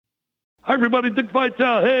Hi, everybody. Dick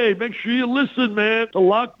Vitale. Hey, make sure you listen, man, to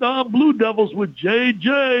Locked On Blue Devils with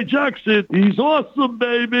J.J. Jackson. He's awesome,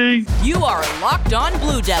 baby. You are Locked On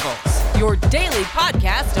Blue Devils, your daily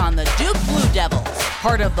podcast on the Duke Blue Devils,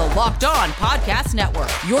 part of the Locked On Podcast Network,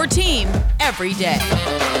 your team every day.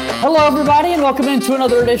 Hello, everybody, and welcome into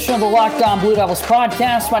another edition of the Locked On Blue Devils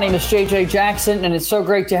podcast. My name is J.J. Jackson, and it's so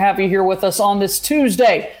great to have you here with us on this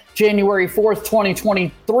Tuesday, January 4th,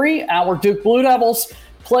 2023. Our Duke Blue Devils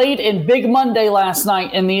played in Big Monday last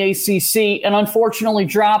night in the ACC and unfortunately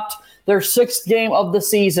dropped their sixth game of the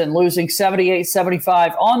season, losing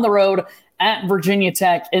 78-75 on the road at Virginia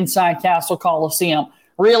Tech inside Cassell Coliseum.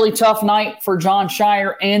 Really tough night for Jon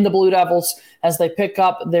Scheyer and the Blue Devils as they pick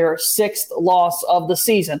up their sixth loss of the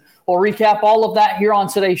season. We'll recap all of that here on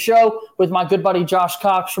today's show with my good buddy Josh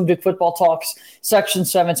Cox from Duke Football Talks Section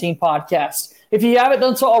 17 podcast. If you haven't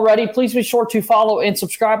done so already, please be sure to follow and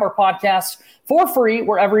subscribe our podcast for free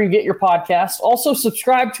wherever you get your podcasts. Also,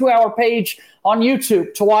 subscribe to our page on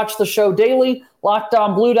YouTube to watch the show daily. Locked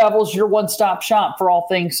On Blue Devils, your one-stop shop for all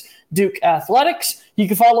things Duke athletics. You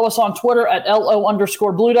can follow us on Twitter at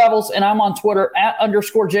LO_Blue Devils, and I'm on Twitter at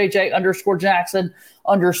 _JJ_Jackson_.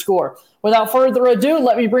 Without further ado,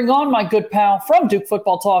 let me bring on my good pal from Duke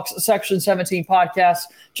Football Talks Section 17 podcast,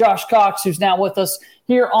 Josh Cox, who's now with us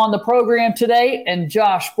here on the program today. And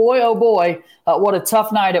Josh, boy, oh boy, what a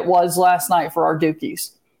tough night it was last night for our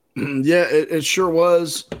Dukies. Yeah, it sure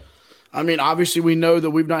was. I mean, obviously we know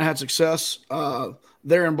that we've not had success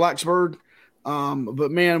there in Blacksburg.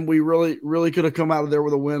 But man, we really could have come out of there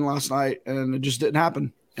with a win last night, and it just didn't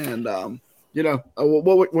happen. And,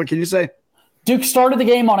 what can you say? Duke started the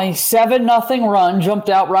game on a 7-0 run,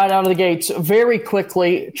 jumped out right out of the gates very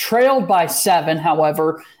quickly, trailed by 7,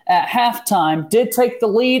 however, at halftime. Did take the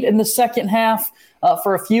lead in the second half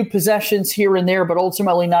for a few possessions here and there, but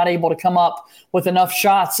ultimately not able to come up with enough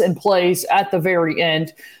shots and plays at the very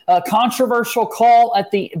end. A controversial call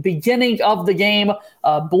at the beginning of the game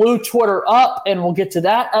blew Twitter up, and we'll get to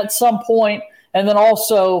that at some point. And then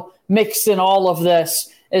also mixed in all of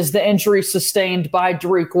this is the injury sustained by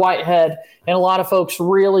Dariq Whitehead. And a lot of folks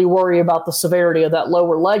really worry about the severity of that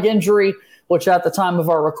lower leg injury, which at the time of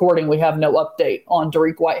our recording, we have no update on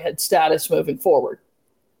Dariq Whitehead's status moving forward.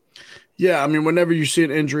 Yeah, I mean, whenever you see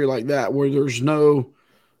an injury like that where there's no,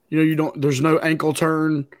 there's no ankle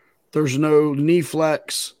turn, there's no knee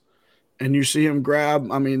flex, and you see him grab,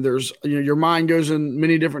 I mean, there's, your mind goes in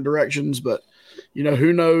many different directions, but,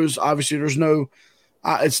 who knows? Obviously, there's no,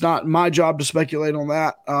 it's not my job to speculate on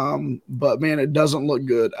that. But man, it doesn't look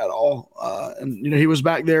good at all. And he was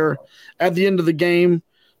back there at the end of the game,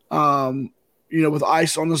 with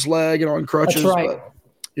ice on his leg and on crutches. That's right.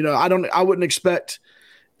 But, I wouldn't expect,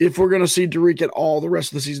 if we're going to see Dariq at all the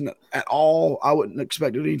rest of the season at all, I wouldn't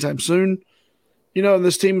expect it anytime soon. And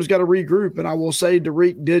this team has got to regroup. And I will say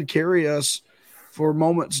Dariq did carry us for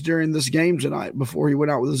moments during this game tonight before he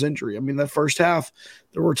went out with his injury. I mean, that first half,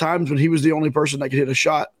 there were times when he was the only person that could hit a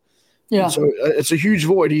shot. Yeah. And so it's a huge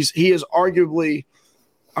void. He is arguably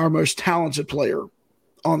our most talented player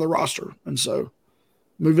on the roster. And so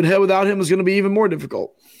moving ahead without him is going to be even more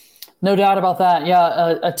difficult. No doubt about that.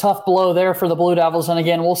 Yeah, a tough blow there for the Blue Devils. And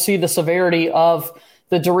again, we'll see the severity of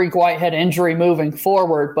the Dariq Whitehead injury moving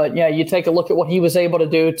forward. But yeah, you take a look at what he was able to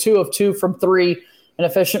do, 2 of 2 from 3, an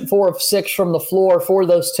efficient 4 of 6 from the floor for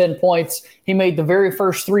those 10 points. He made the very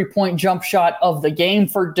first 3-point jump shot of the game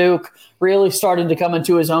for Duke, really starting to come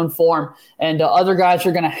into his own form. And other guys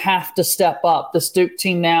are going to have to step up. This Duke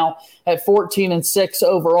team now at 14-6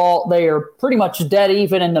 overall, they are pretty much dead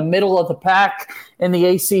even in the middle of the pack in the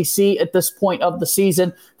ACC at this point of the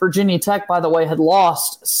season. Virginia Tech, by the way, had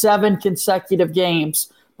lost 7 consecutive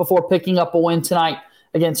games before picking up a win tonight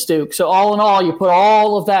against Duke. So all in all, you put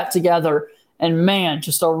all of that together, and man,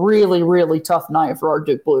 just a really, really tough night for our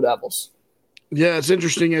Duke Blue Devils. Yeah, it's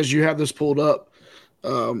interesting as you have this pulled up,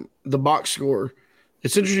 the box score.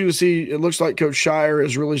 It's interesting to see. It looks like Coach Scheyer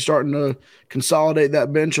is really starting to consolidate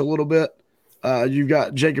that bench a little bit. You've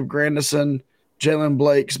got Jacob Grandison, Jalen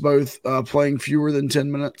Blakes both playing fewer than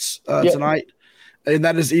 10 minutes tonight. And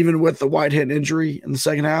that is even with the Whitehead injury in the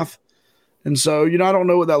second half. And so, I don't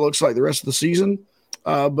know what that looks like the rest of the season.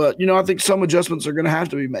 But I think some adjustments are going to have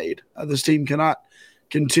to be made. This team cannot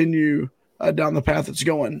continue down the path it's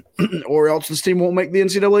going, or else this team won't make the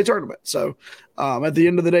NCAA tournament. So at the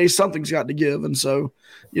end of the day, something's got to give. And so,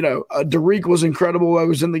 Dariq was incredible. I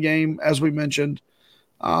was in the game, as we mentioned.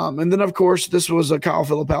 And then, of course, this was a Kyle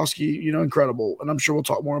Filipowski, incredible. And I'm sure we'll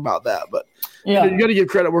talk more about that. But you got to give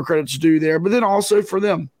credit where credit's due there. But then also for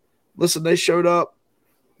them, listen, they showed up.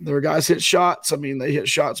 Their guys hit shots. I mean, they hit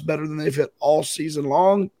shots better than they've hit all season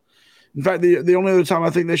long. In fact, the only other time I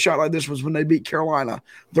think they shot like this was when they beat Carolina,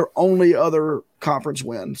 their only other conference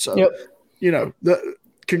win. So,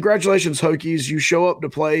 congratulations, Hokies. You show up to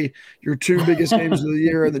play your two biggest games of the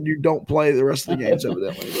year, and then you don't play the rest of the games,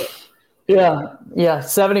 evidently. But. Yeah.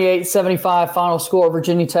 78-75 final score.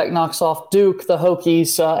 Virginia Tech knocks off Duke. The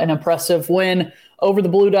Hokies, an impressive win over the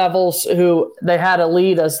Blue Devils, who they had a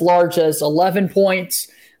lead as large as 11 points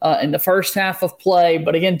in the first half of play.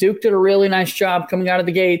 But again, Duke did a really nice job coming out of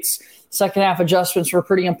the gates. Second half adjustments were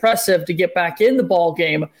pretty impressive to get back in the ball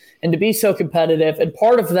game and to be so competitive. And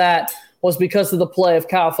part of that was because of the play of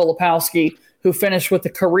Kyle Filipowski, who finished with a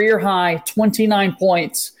career-high 29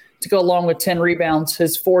 points to go along with 10 rebounds,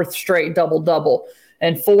 his fourth straight double-double,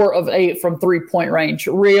 and 4 of 8 from three-point range.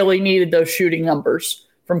 Really needed those shooting numbers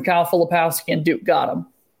from Kyle Filipowski, and Duke got him.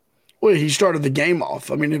 Well, he started the game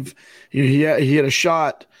off. I mean, if he had a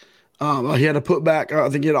shot, he had a putback. I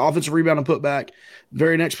think he had an offensive rebound and putback.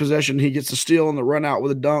 Very next possession, he gets a steal and the run out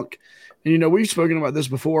with a dunk. And, we've spoken about this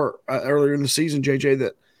before earlier in the season, JJ,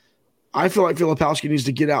 that I feel like Filipowski needs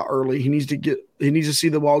to get out early. He needs to see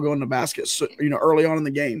the ball go in the basket, early on in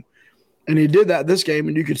the game. And he did that this game,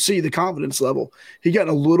 and you could see the confidence level. He got in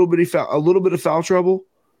a little bit of foul trouble,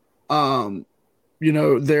 there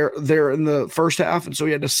in the first half, and so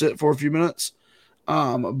he had to sit for a few minutes.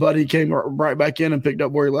 But he came right back in and picked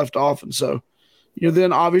up where he left off, and so,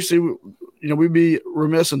 then obviously, we'd be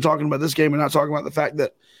remiss in talking about this game and not talking about the fact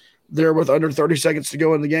that there with under 30 seconds to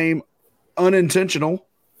go in the game, unintentional,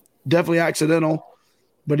 definitely accidental,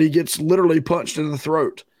 but he gets literally punched in the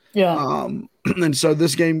throat. Yeah. And so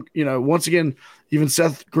this game, once again, even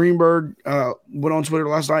Seth Greenberg went on Twitter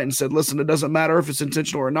last night and said, listen, it doesn't matter if it's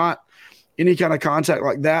intentional or not. Any kind of contact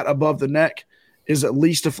like that above the neck is at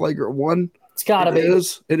least a flagrant one. It's got to be.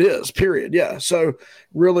 It is, period. Yeah. So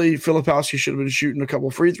really, Filipowski should have been shooting a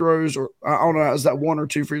couple free throws, or I don't know, is that 1 or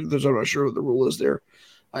 2 free throws? I'm not sure what the rule is there.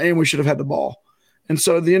 And we should have had the ball. And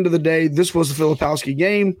so at the end of the day, this was the Filipowski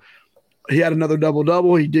game. He had another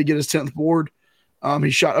double-double. He did get his 10th board.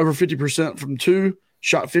 He shot over 50% from 2,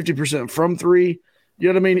 shot 50% from 3. You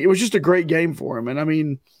know what I mean? It was just a great game for him. And, I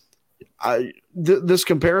mean, this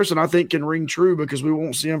comparison, I think, can ring true because we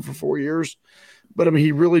won't see him for 4 years. But, I mean,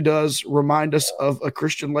 he really does remind us of a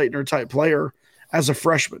Christian Laettner-type player as a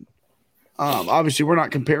freshman. Obviously, we're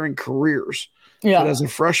not comparing careers. Yeah. But as a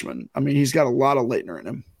freshman, I mean, he's got a lot of Laettner in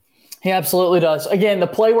him. He absolutely does. Again, the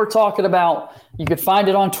play we're talking about, you could find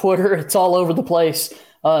it on Twitter. It's all over the place.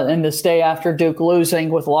 In this day after Duke losing,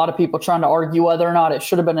 with a lot of people trying to argue whether or not it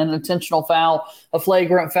should have been an intentional foul, a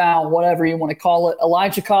flagrant foul, whatever you want to call it.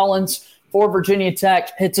 Elijah Collins for Virginia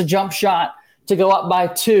Tech hits a jump shot to go up by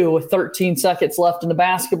 2 with 13 seconds left in the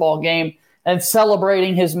basketball game, and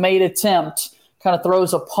celebrating his made attempt, kind of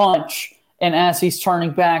throws a punch, and as he's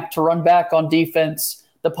turning back to run back on defense,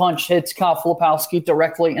 the punch hits Kyle Filipowski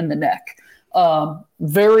directly in the neck.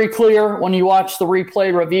 Very clear when you watch the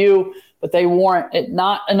replay review, but they warrant it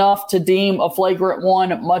not enough to deem a flagrant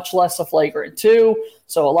 1, much less a flagrant 2.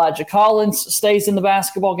 So Elijah Collins stays in the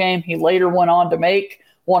basketball game. He later went on to make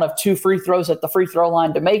 1 of 2 free throws at the free throw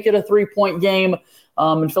line to make it a 3-point game.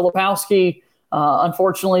 And Filipowski,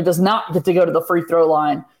 unfortunately, does not get to go to the free throw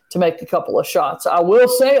line to make a couple of shots. I will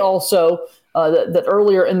say also that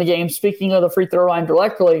earlier in the game, speaking of the free throw line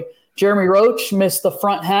directly, Jeremy Roach missed the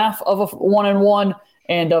front half of a 1-and-1.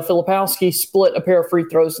 And Filipowski split a pair of free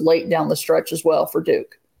throws late down the stretch as well for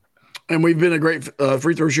Duke. And we've been a great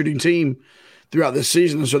free throw shooting team throughout this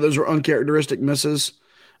season, so those were uncharacteristic misses.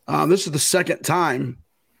 This is the second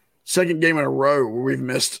game in a row where we've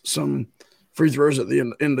missed some free throws at the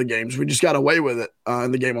end of the games. We just got away with it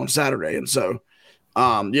in the game on Saturday. And so,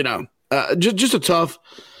 just a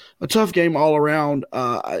tough game all around.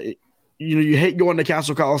 You hate going to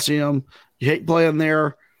Castle Coliseum. You hate playing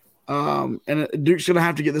there. And Duke's going to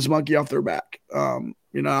have to get this monkey off their back. I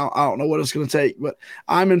don't know what it's going to take, but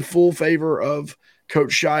I'm in full favor of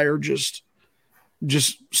Coach Scheyer just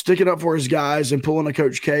sticking up for his guys and pulling a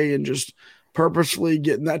Coach K and just purposefully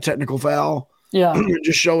getting that technical foul. Yeah.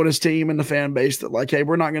 Just showing his team and the fan base that, like, hey,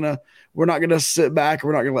 we're not gonna sit back.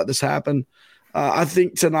 We're not gonna let this happen. I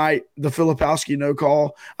think tonight the Filipowski no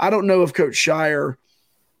call. I don't know if Coach Scheyer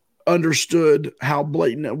understood how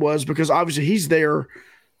blatant it was, because obviously he's there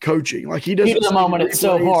coaching. Like, he doesn't. In the moment, it's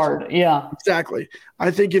so hard. Yeah, exactly. I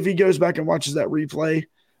think if he goes back and watches that replay,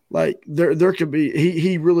 like, there could be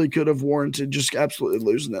he really could have warranted just absolutely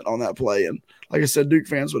losing it on that play. And like I said, Duke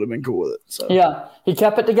fans would have been cool with it. So yeah, he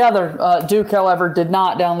kept it together. Duke, however, did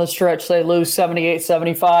not down the stretch. They lose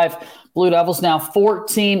 78-75. Blue Devils now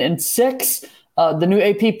 14-6. The new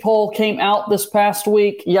AP poll came out this past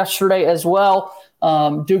week, yesterday as well.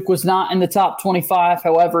 Duke was not in the top 25.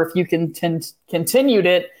 However, if you continued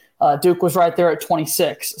it, Duke was right there at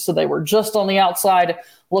 26. So they were just on the outside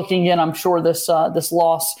looking in. I'm sure this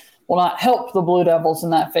loss will not help the Blue Devils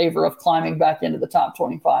in that favor of climbing back into the top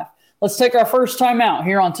 25. Let's take our first time out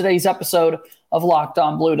here on today's episode of Locked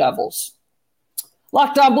On Blue Devils.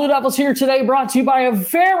 Locked On Blue Devils here today, brought to you by a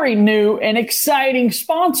very new and exciting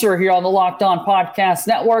sponsor here on the Locked On Podcast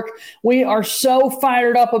Network. We are so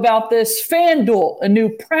fired up about this. FanDuel, a new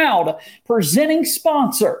proud presenting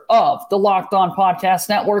sponsor of the Locked On Podcast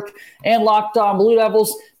Network and Locked On Blue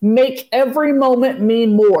Devils. Make every moment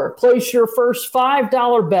mean more. Place your first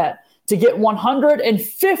 $5 bet to get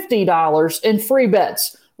 $150 in free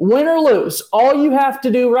bets. Win or lose, all you have to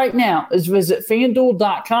do right now is visit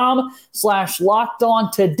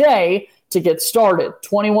FanDuel.com/lockedon today to get started.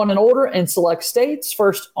 21 and older in select states.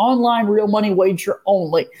 First online real money wager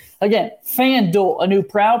only. Again, FanDuel, a new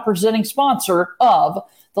proud presenting sponsor of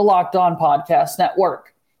the Locked On Podcast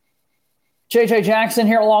Network. JJ Jackson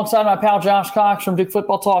here alongside my pal Josh Cox from Duke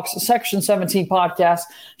Football Talks Section 17 podcast.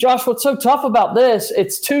 Josh, what's so tough about this?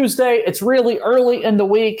 It's Tuesday. It's really early in the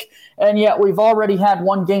week, and yet we've already had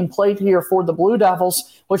one game played here for the Blue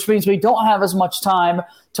Devils, which means we don't have as much time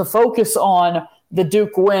to focus on the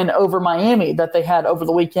Duke win over Miami that they had over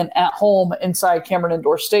the weekend at home inside Cameron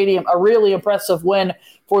Indoor Stadium. A really impressive win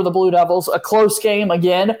for the Blue Devils. A close game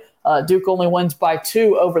again. Duke only wins by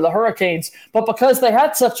 2 over the Hurricanes. But because they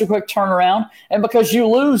had such a quick turnaround and because you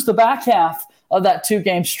lose the back half of that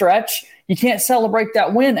 2-game stretch, you can't celebrate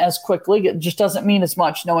that win as quickly. It just doesn't mean as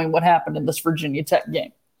much knowing what happened in this Virginia Tech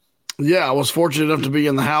game. Yeah, I was fortunate enough to be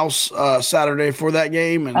in the house Saturday for that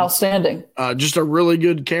game. And outstanding. Just a really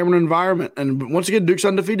good Cameron environment. And once again, Duke's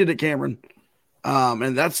undefeated at Cameron.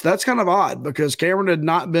 And that's kind of odd because Cameron had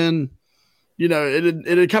not been – it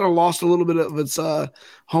had kind of lost a little bit of its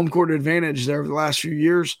home court advantage there over the last few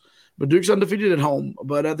years. But Duke's undefeated at home.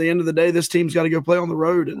 But at the end of the day, this team's got to go play on the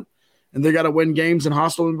road. And they got to win games in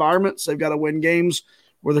hostile environments. They've got to win games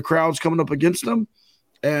where the crowd's coming up against them.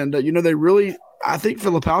 And, they really – I think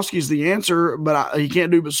Filipowski's the answer, but he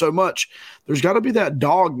can't do but so much. There's got to be that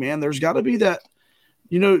dog, man. There's got to be that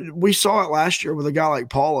 – we saw it last year with a guy like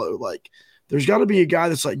Paulo. Like, there's got to be a guy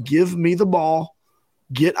that's like, give me the ball.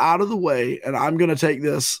 Get out of the way, and I'm going to take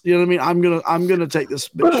this. You know what I mean? I'm going to take this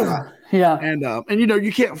big shot. Yeah. And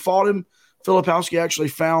you can't fault him. Filipowski actually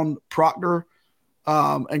found Proctor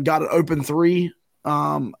and got an open 3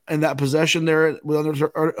 in that possession there with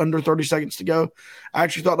under 30 seconds to go. I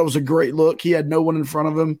actually thought that was a great look. He had no one in front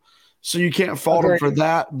of him, so you can't fault him for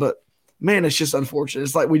that. But, man, it's just unfortunate.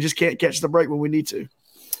 It's like we just can't catch the break when we need to.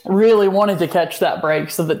 Really wanted to catch that break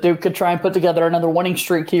so that Duke could try and put together another winning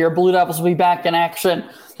streak here. Blue Devils will be back in action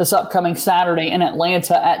this upcoming Saturday in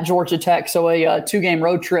Atlanta at Georgia Tech. So a 2-game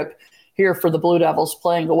road trip here for the Blue Devils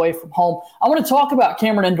playing away from home. I want to talk about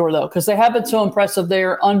Cameron Indoor, though, because they have been so impressive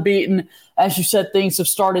there, unbeaten. As you said, things have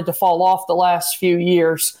started to fall off the last few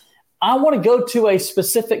years. I want to go to a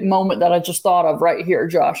specific moment that I just thought of right here,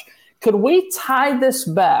 Josh. Could we tie this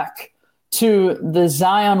back to the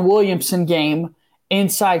Zion Williamson game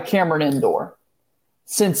inside Cameron Indoor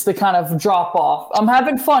since the kind of drop off? I'm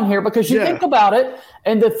having fun here because you think about it,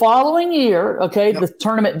 and the following year, the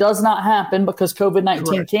tournament does not happen because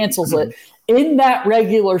COVID-19 cancels it. In that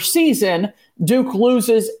regular season, Duke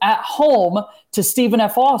loses at home to Stephen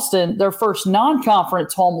F. Austin, their first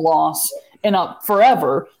non-conference home loss in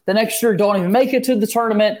forever. The next year, don't even make it to the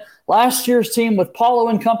tournament. Last year's team with Paulo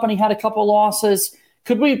and company had a couple losses.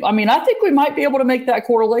 Could we? I mean, I think we might be able to make that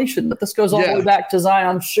correlation that this goes all the way back to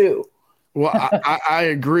Zion's shoe. Well, I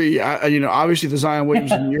agree. Obviously the Zion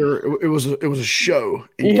Williamson year, it was a show.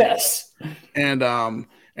 Yes. And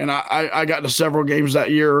I got to several games that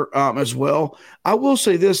year as well. I will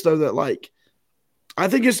say this though, that like, I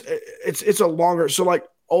think it's a longer, so like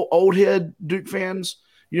old head Duke fans,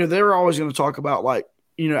 they're always going to talk about like,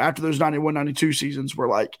 after those 91, 92 seasons where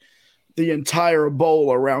like the entire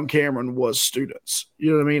bowl around Cameron was students.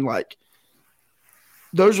 You know what I mean? Like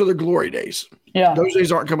those are the glory days. Yeah. Those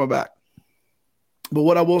days aren't coming back. But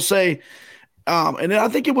what I will say, and I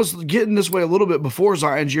think it was getting this way a little bit before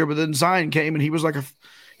Zion's year, but then Zion came and he was like a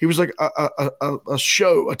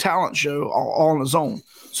show, a talent show all on his own.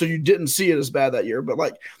 So you didn't see it as bad that year, but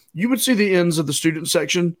like you would see the ends of the student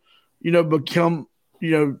section, become,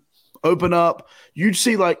 open up. You'd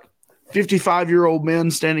see like 55-year-old men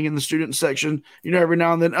standing in the student section, every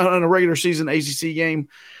now and then on a regular season ACC game.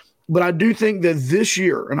 But I do think that this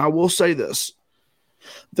year, and I will say this,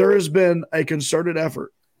 there has been a concerted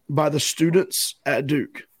effort by the students at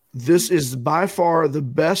Duke. This is by far the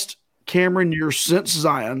best Cameron year since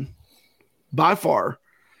Zion. By far.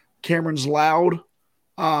 Cameron's loud.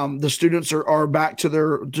 The students are back to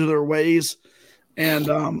their ways, and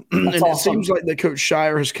and awesome. It seems like that Coach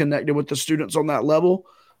Shire has connected with the students on that level.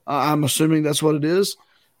 I'm assuming that's what it is,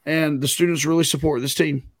 and the students really support this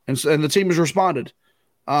team, and the team has responded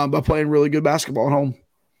by playing really good basketball at home.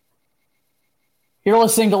 You're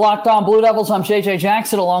listening to Locked On Blue Devils. I'm JJ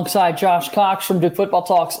Jackson alongside Josh Cox from Duke Football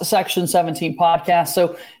Talks Section 17 podcast.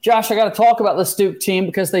 So, Josh, I got to talk about this Duke team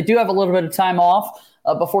because they do have a little bit of time off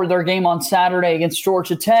before their game on Saturday against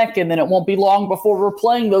Georgia Tech, and then it won't be long before we're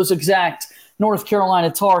playing those exact North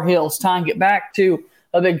Carolina Tar Heels. Time to get back to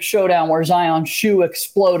a big showdown where Zion's shoe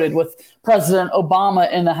exploded with President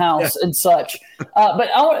Obama in the house and such.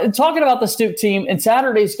 But talking about the Duke team, in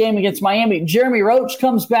Saturday's game against Miami, Jeremy Roach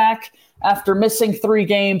comes back after missing 3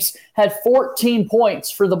 games, had 14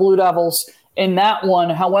 points for the Blue Devils in that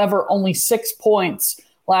one. However, only 6 points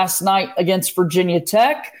last night against Virginia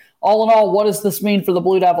Tech. All in all, what does this mean for the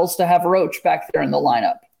Blue Devils to have Roach back there in the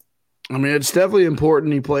lineup? I mean, it's definitely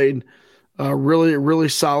important. He played a really, really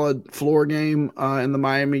solid floor game in the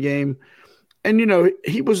Miami game. And,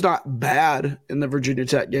 he was not bad in the Virginia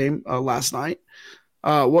Tech game last night.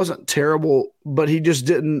 Wasn't terrible, but he just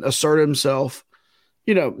didn't assert himself.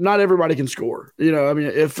 Not everybody can score.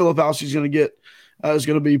 If Filipowski's is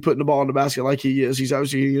going to be putting the ball in the basket like he is, he's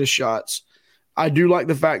obviously going to get his shots. I do like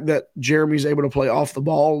the fact that Jeremy's able to play off the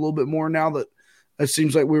ball a little bit more now that it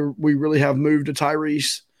seems like we really have moved to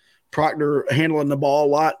Tyrese Proctor handling the ball a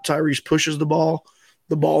lot. Tyrese pushes the ball.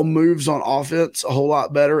 The ball moves on offense a whole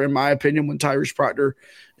lot better, in my opinion, when Tyrese Proctor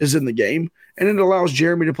is in the game. And it allows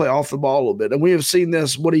Jeremy to play off the ball a little bit. And we have seen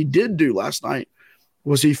this. What he did do last night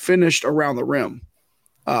was he finished around the rim.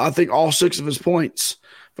 I think all 6 of his points,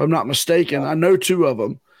 if I'm not mistaken, I know 2 of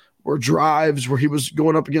them were drives where he was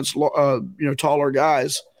going up against taller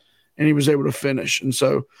guys, and he was able to finish. And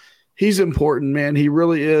so he's important, man. He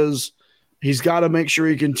really is. He's got to make sure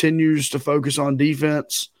he continues to focus on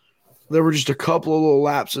defense. There were just a couple of little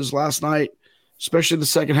lapses last night, especially the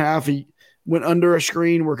second half. He went under a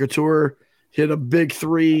screen where Couture hit a big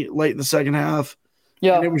 3 late in the second half.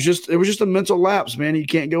 Yeah, and it was just a mental lapse, man. You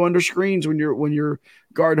can't go under screens when you're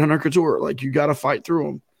guarding Hunter Couture. Like, you got to fight through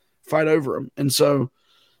them, fight over them. And so,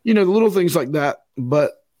 the little things like that.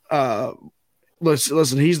 But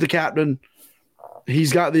listen, he's the captain.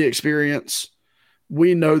 He's got the experience.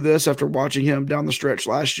 We know this after watching him down the stretch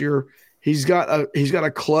last year. He's got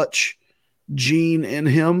a clutch gene in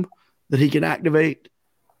him that he can activate,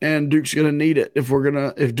 and Duke's going to need it if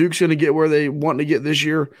Duke's going to get where they want to get this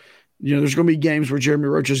year. There's going to be games where Jeremy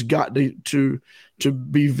Roach has got to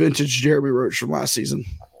be vintage Jeremy Roach from last season.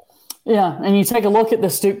 Yeah, and you take a look at the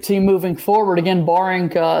Duke team moving forward, again, barring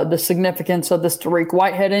the significance of this Tariq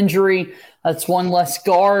Whitehead injury. That's one less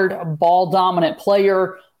guard, ball-dominant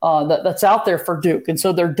player that's out there for Duke. And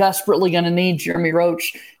so they're desperately going to need Jeremy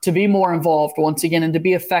Roach to be more involved once again and to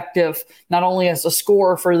be effective, not only as a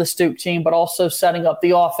scorer for the Duke team, but also setting up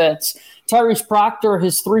the offense. Tyrese Proctor,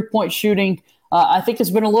 his three-point shooting, I think has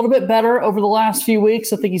been a little bit better over the last few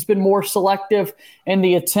weeks. I think he's been more selective in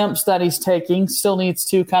the attempts that he's taking. Still needs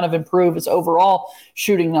to kind of improve his overall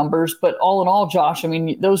shooting numbers. But all in all, Josh, I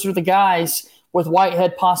mean, those are the guys with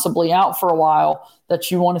Whitehead possibly out for a while that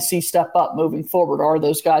you want to see step up moving forward, are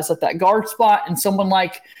those guys at that guard spot. And someone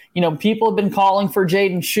like, people have been calling for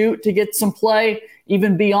Jaden Schutt to get some play,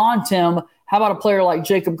 even beyond him. How about a player like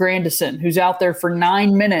Jacob Grandison, who's out there for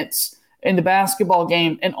 9 minutes in the basketball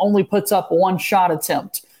game and only puts up one shot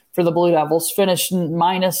attempt for the Blue Devils, finished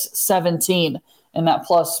minus 17 in that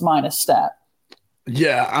plus-minus stat.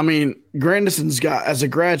 Yeah, I mean, Grandison's got, as a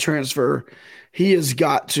grad transfer, he has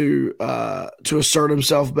got to assert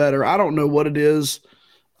himself better. I don't know what it is.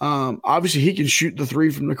 Obviously, he can shoot the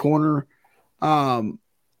three from the corner.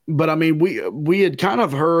 But, I mean, we had kind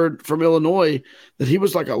of heard from Illinois that he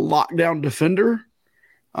was like a lockdown defender.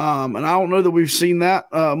 And I don't know that we've seen that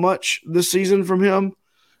much this season from him.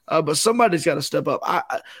 But somebody's got to step up.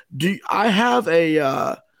 I have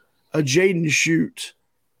a Jaden Schutt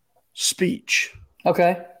speech.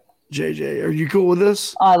 Okay. JJ, are you cool with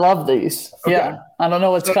this? I love these. Okay. Yeah. I don't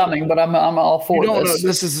know what's coming, but I'm all for this.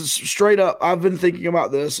 This is straight up. I've been thinking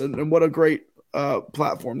about this, and what a great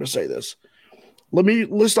platform to say this. Let me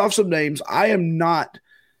list off some names. When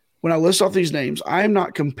I list off these names, I am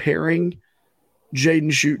not comparing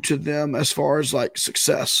Jaden Schutt to them as far as like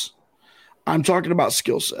success. I'm talking about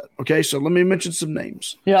skill set. Okay. So let me mention some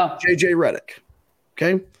names. Yeah. JJ Redick.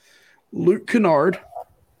 Okay. Luke Kennard.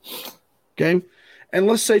 Okay. And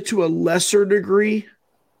let's say to a lesser degree,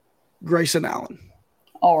 Grayson Allen.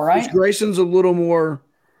 All right. Grayson's a little more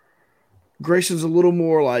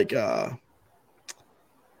like, I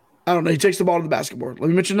don't know. He takes the ball to the basketball. Let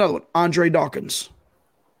me mention another one. Andre Dawkins.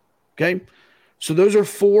 Okay. So those are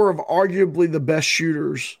 4 of arguably the best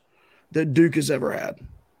shooters that Duke has ever had.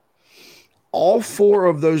 All 4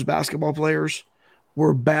 of those basketball players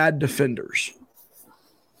were bad defenders.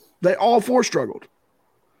 They all 4 struggled.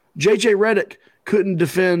 JJ Redick couldn't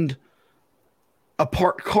defend a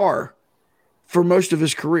parked car for most of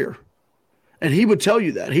his career. And he would tell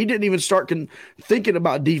you that. He didn't even start thinking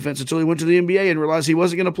about defense until he went to the NBA and realized he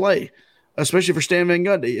wasn't going to play, especially for Stan Van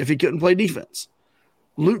Gundy, if he couldn't play defense.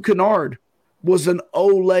 Luke Kennard was an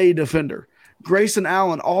Olay defender. Grayson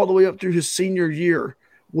Allen, all the way up through his senior year,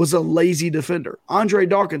 was a lazy defender. Andre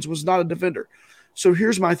Dawkins was not a defender. So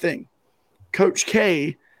here's my thing. Coach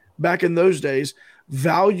K, back in those days,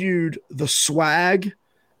 valued the swag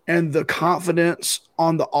and the confidence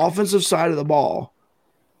on the offensive side of the ball,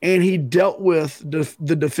 and he dealt with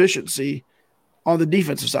the deficiency on the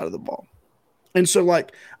defensive side of the ball. And so,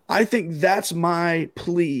 like, I think that's my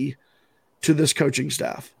plea to this coaching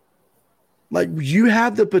staff. Like, you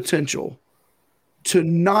have the potential to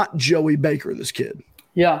not Joey Baker this kid.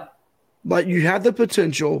 Yeah. Like, you have the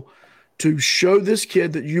potential to show this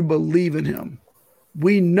kid that you believe in him.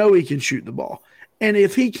 We know he can shoot the ball. And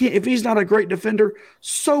if he's not a great defender,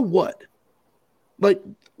 so what? Like,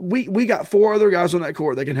 we got 4 other guys on that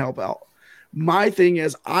court that can help out. My thing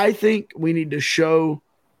is, I think we need to show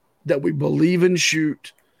that we believe in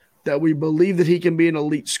shoot, that we believe that he can be an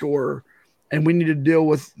elite scorer, and we need to deal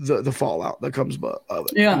with the fallout that comes of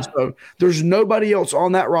it. Yeah. And so there's nobody else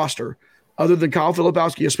on that roster other than Kyle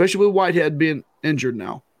Filipowski, especially with Whitehead being injured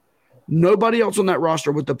now. Nobody else on that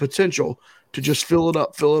roster with the potential to just fill it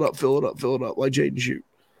up like Jaden Shoot.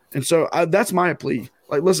 And so that's my plea.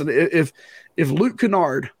 Like, listen, if Luke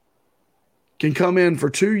Kennard can come in for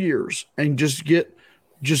 2 years and just get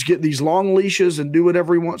these long leashes and do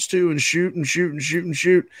whatever he wants to and shoot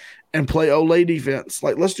and play Olay defense,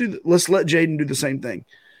 like, let's let Jaden do the same thing.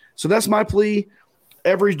 So that's my plea.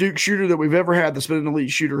 Every Duke shooter that we've ever had that's been an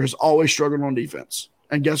elite shooter has always struggled on defense.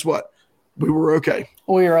 And guess what? We were okay.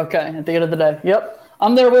 We were okay at the end of the day. Yep.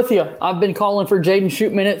 I'm there with you. I've been calling for Jaden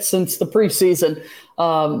Shoot minutes since the preseason,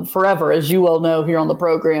 forever, as you well know here on the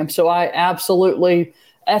program. So I absolutely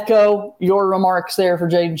echo your remarks there for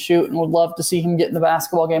Jaden Shoot and would love to see him get in the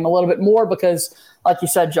basketball game a little bit more because, like you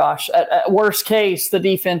said, Josh, at worst case, the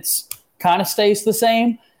defense kind of stays the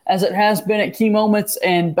same as it has been at key moments.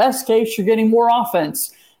 And best case, you're getting more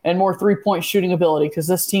offense and more three-point shooting ability because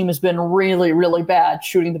this team has been really, really bad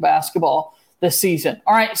shooting the basketball this season.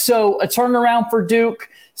 All right, so a turnaround for Duke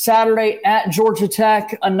Saturday at Georgia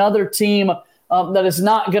Tech, another team that is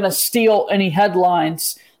not going to steal any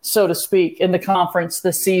headlines, so to speak, in the conference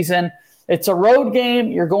this season. It's a road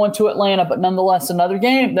game. You're going to Atlanta, but nonetheless another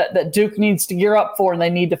game that Duke needs to gear up for, and they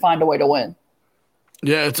need to find a way to win.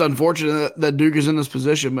 Yeah, it's unfortunate that Duke is in this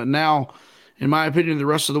position, but now, in my opinion, the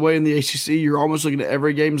rest of the way in the ACC, you're almost looking at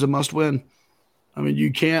every game as a must-win. I mean,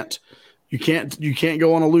 you can't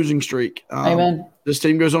go on a losing streak. Amen. This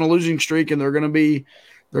team goes on a losing streak, and they're going to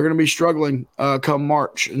be struggling come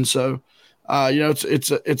March. And so,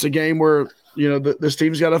 it's a game where this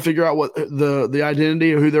team's got to figure out what the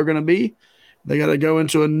identity of who they're going to be. They got to go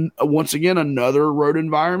into once again another road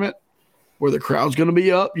environment where the crowd's going to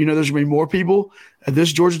be up. There's going to be more people at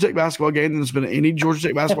this Georgia Tech basketball game than there's been at any Georgia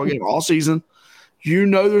Tech basketball game all season.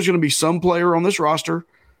 There's going to be some player on this roster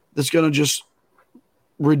that's going to just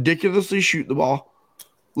ridiculously shoot the ball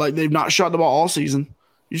like they've not shot the ball all season.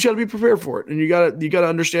 You just got to be prepared for it, and you got to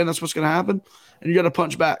understand that's what's going to happen, and you got to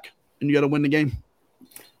punch back, and you got to win the game.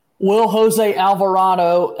 Will Jose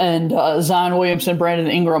Alvarado and Zion Williamson, Brandon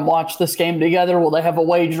Ingram watch this game together? Will they have a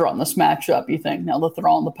wager on this matchup, you think, now that they're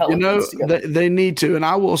on the Pelicans together? They need to, and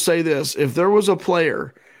I will say this. If there was a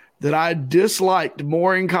player that I disliked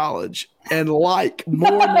more in college and like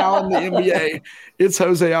more now in the NBA, it's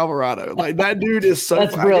Jose Alvarado. Like, that dude is so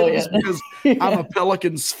That's brilliant. Because I'm a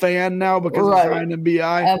Pelicans fan now because of Zion and BI.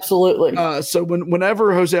 Absolutely. So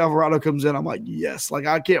whenever Jose Alvarado comes in, I'm like, yes. Like,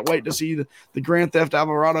 I can't wait to see the Grand Theft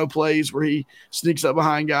Alvarado plays where he sneaks up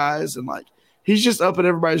behind guys and, like, he's just up at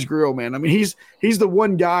everybody's grill, man. I mean, he's the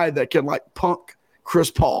one guy that can, like, punk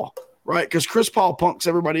Chris Paul, right? Because Chris Paul punks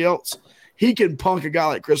everybody else. He can punk a guy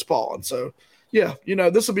like Chris Paul. And so, yeah,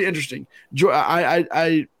 this will be interesting.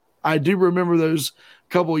 I do remember those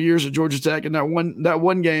couple of years at Georgia Tech and that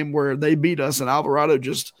one game where they beat us and Alvarado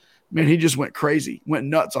he just went crazy, went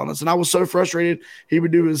nuts on us. And I was so frustrated. He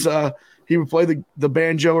would do his he would play the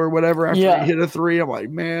banjo or whatever after he hit a three. I'm like,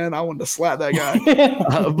 man, I wanted to slap that guy.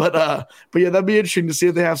 But yeah, that'd be interesting to see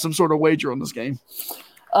if they have some sort of wager on this game.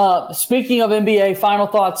 Speaking of NBA, final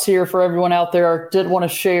thoughts here for everyone out there. Did want to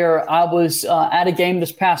share, I was at a game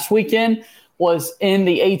this past weekend, was in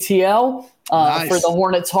the ATL, for the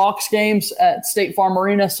Hornets-Hawks games at State Farm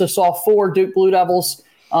Arena. So saw 4 Duke Blue Devils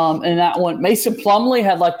in that one. Mason Plumlee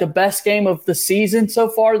had like the best game of the season so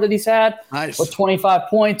far that he's had with 25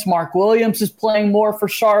 points. Mark Williams is playing more for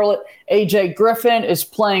Charlotte. A.J. Griffin is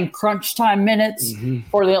playing crunch time minutes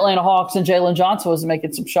for the Atlanta Hawks, and Jalen Johnson was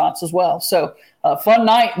making some shots as well. So fun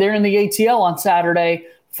night there in the ATL on Saturday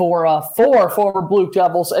for 4 former Blue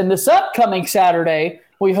Devils. And this upcoming Saturday,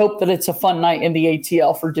 we hope that it's a fun night in the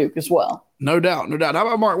ATL for Duke as well. No doubt. How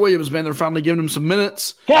about Mark Williams, man? They're finally giving him some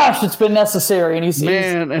minutes. Gosh, it's been necessary, and he's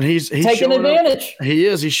taking advantage. He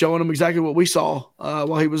is. He's showing them exactly what we saw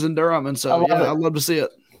while he was in Durham, and so I'd love to see it.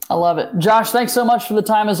 I love it. Josh, thanks so much for the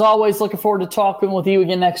time as always. Looking forward to talking with you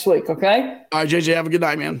again next week, okay? All right, JJ, have a good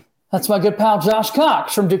night, man. That's my good pal Josh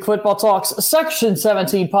Cox from Duke Football Talks Section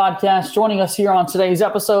 17 podcast joining us here on today's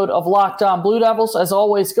episode of Locked On Blue Devils. As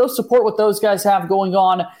always, go support what those guys have going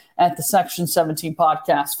on at the Section 17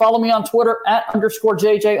 podcast. Follow me on Twitter at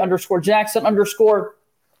 _JJ_Jackson_.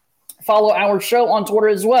 Follow our show on Twitter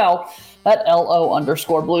as well at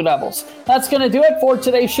LO_Blue Devils. That's going to do it for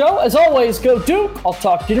today's show. As always, go Duke. I'll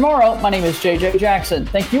talk to you tomorrow. My name is JJ Jackson.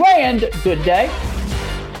 Thank you and good day.